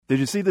Did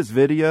you see this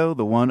video,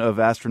 the one of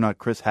astronaut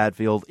Chris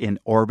Hadfield in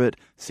orbit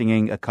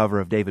singing a cover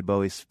of David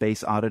Bowie's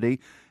Space Oddity?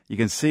 You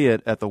can see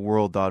it at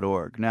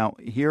theworld.org. Now,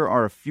 here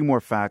are a few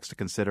more facts to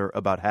consider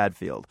about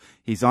Hadfield.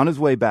 He's on his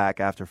way back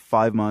after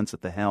 5 months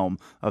at the helm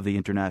of the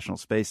International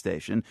Space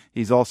Station.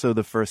 He's also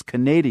the first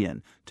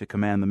Canadian to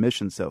command the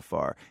mission so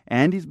far.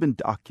 And he's been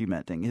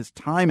documenting his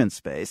time in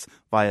space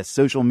via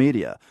social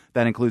media.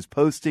 That includes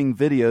posting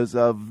videos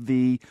of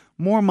the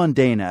more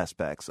mundane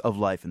aspects of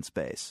life in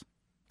space.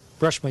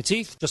 Brush my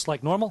teeth, just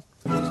like normal.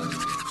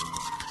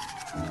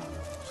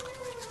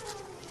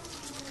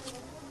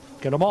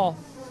 Get them all.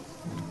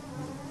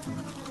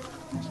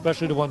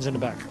 Especially the ones in the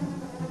back.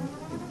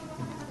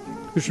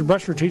 You should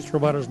brush your teeth for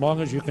about as long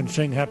as you can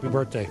sing Happy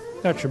Birthday.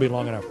 That should be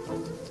long enough.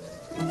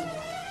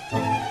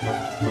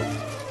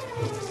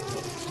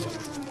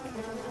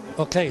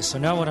 Okay, so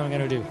now what am I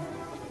going to do?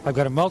 I've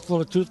got a mouthful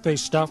of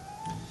toothpaste stuff,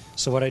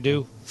 so what I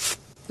do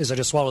is I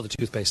just swallow the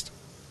toothpaste.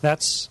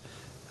 That's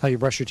how you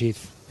brush your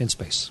teeth in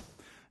space.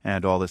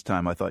 And all this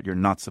time, I thought you're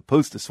not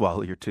supposed to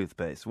swallow your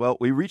toothpaste. Well,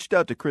 we reached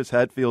out to Chris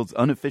Hadfield's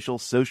unofficial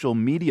social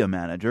media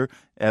manager,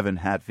 Evan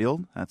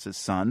Hadfield. That's his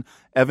son.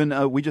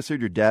 Evan, we just heard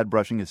your dad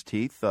brushing his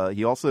teeth.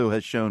 He also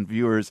has shown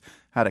viewers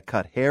how to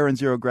cut hair in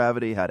zero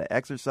gravity, how to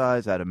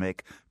exercise, how to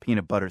make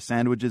peanut butter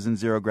sandwiches in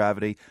zero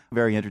gravity.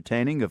 Very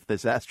entertaining. If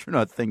this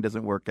astronaut thing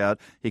doesn't work out,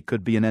 he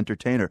could be an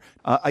entertainer.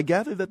 I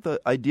gather that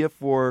the idea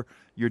for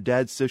your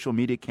dad's social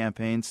media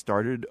campaign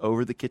started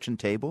over the kitchen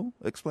table.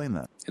 Explain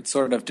that. It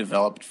sort of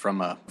developed from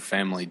a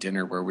family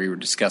dinner where we were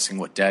discussing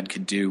what Dad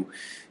could do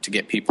to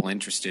get people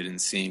interested in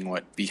seeing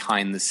what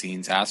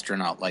behind-the-scenes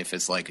astronaut life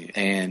is like.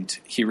 And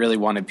he really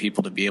wanted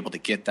people to be able to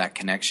get that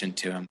connection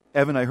to him.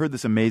 Evan, I heard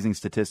this amazing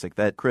statistic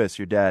that Chris,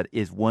 your dad,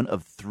 is one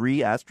of 3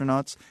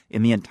 astronauts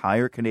in the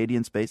entire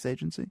Canadian Space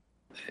Agency.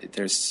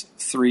 There's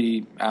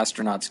 3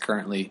 astronauts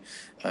currently,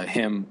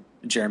 him,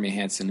 Jeremy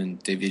Hansen,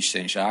 and David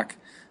Saint-Jacques.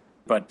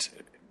 But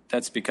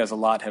that's because a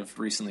lot have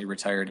recently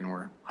retired and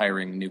we're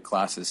hiring new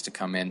classes to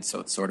come in, so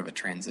it's sort of a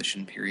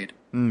transition period.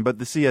 But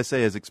the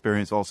CSA has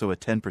experienced also a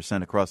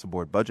 10%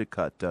 across-the-board budget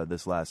cut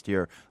this last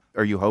year.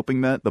 Are you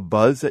hoping that the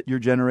buzz that you're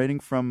generating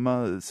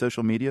from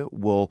social media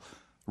will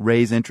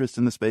raise interest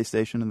in the space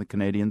station and the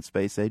Canadian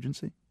Space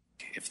Agency?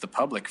 If the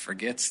public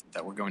forgets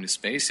that we're going to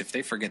space, if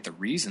they forget the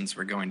reasons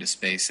we're going to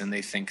space and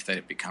they think that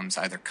it becomes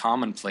either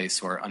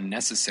commonplace or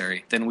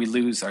unnecessary, then we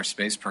lose our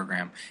space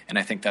program. And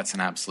I think that's an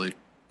absolute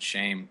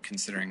shame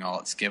considering all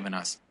it's given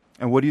us.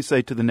 And what do you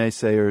say to the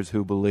naysayers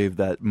who believe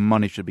that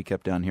money should be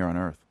kept down here on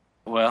Earth?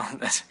 Well,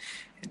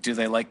 do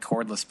they like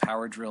cordless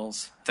power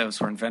drills? Those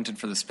were invented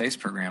for the space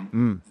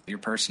program. Your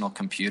personal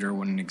computer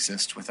wouldn't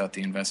exist without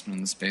the investment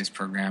in the space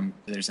program.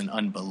 There's an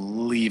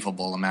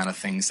unbelievable amount of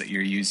things that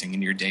you're using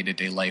in your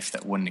day-to-day life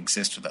that wouldn't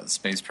exist without the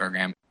space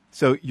program.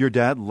 So your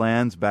dad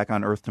lands back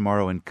on Earth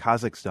tomorrow in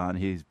Kazakhstan.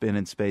 He's been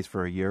in space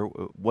for a year.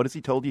 What has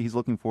he told you he's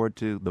looking forward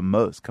to the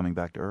most coming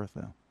back to Earth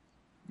now?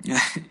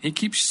 He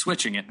keeps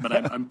switching it, but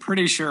I'm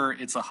pretty sure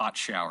it's a hot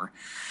shower.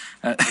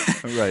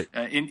 Right.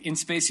 In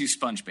space, you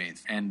sponge bathe,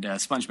 and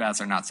sponge baths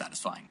are not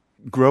satisfying.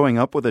 Growing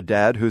up with a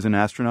dad who's an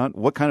astronaut,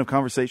 what kind of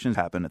conversations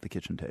happen at the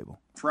kitchen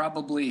table?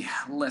 Probably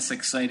less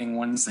exciting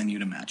ones than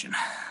you'd imagine.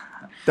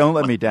 Don't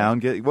let me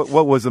down.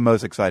 What was the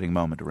most exciting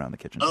moment around the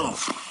kitchen table?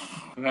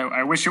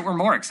 I wish it were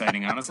more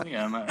exciting, honestly.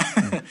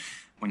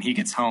 When he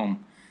gets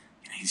home,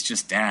 he's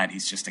just dad.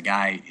 He's just a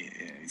guy.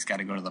 He's got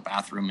to go to the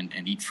bathroom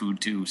and eat food,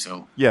 too.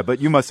 So yeah,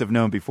 but you must have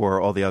known before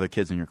all the other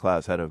kids in your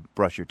class how to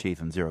brush your teeth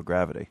in zero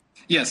gravity.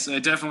 Yes, I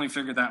definitely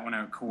figured that one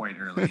out quite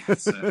early.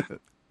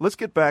 Let's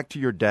get back to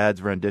your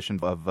dad's rendition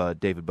of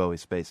David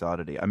Bowie's Space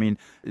Oddity. I mean,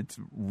 it's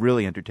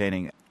really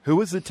entertaining. Who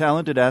was the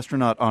talented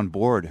astronaut on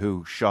board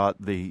who shot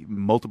the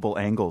multiple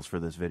angles for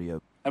this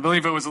video? I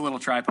believe it was a little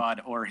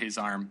tripod or his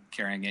arm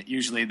carrying it.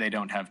 Usually they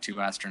don't have 2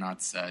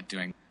 astronauts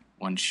doing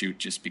one shoot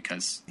just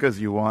because.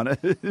 Because you want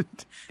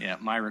it? Yeah,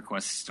 my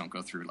requests don't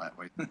go through that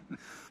way.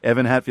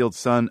 Evan Hadfield,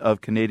 son of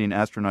Canadian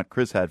astronaut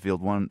Chris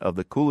Hadfield, one of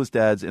the coolest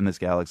dads in this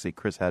galaxy.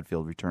 Chris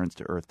Hadfield returns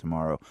to Earth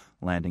tomorrow,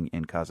 landing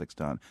in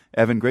Kazakhstan.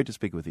 Evan, great to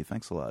speak with you.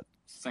 Thanks a lot.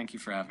 Thank you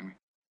for having me.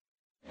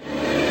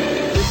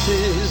 This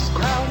is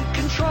ground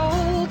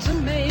control to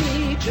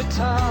Major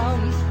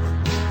Tom.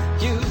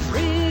 You've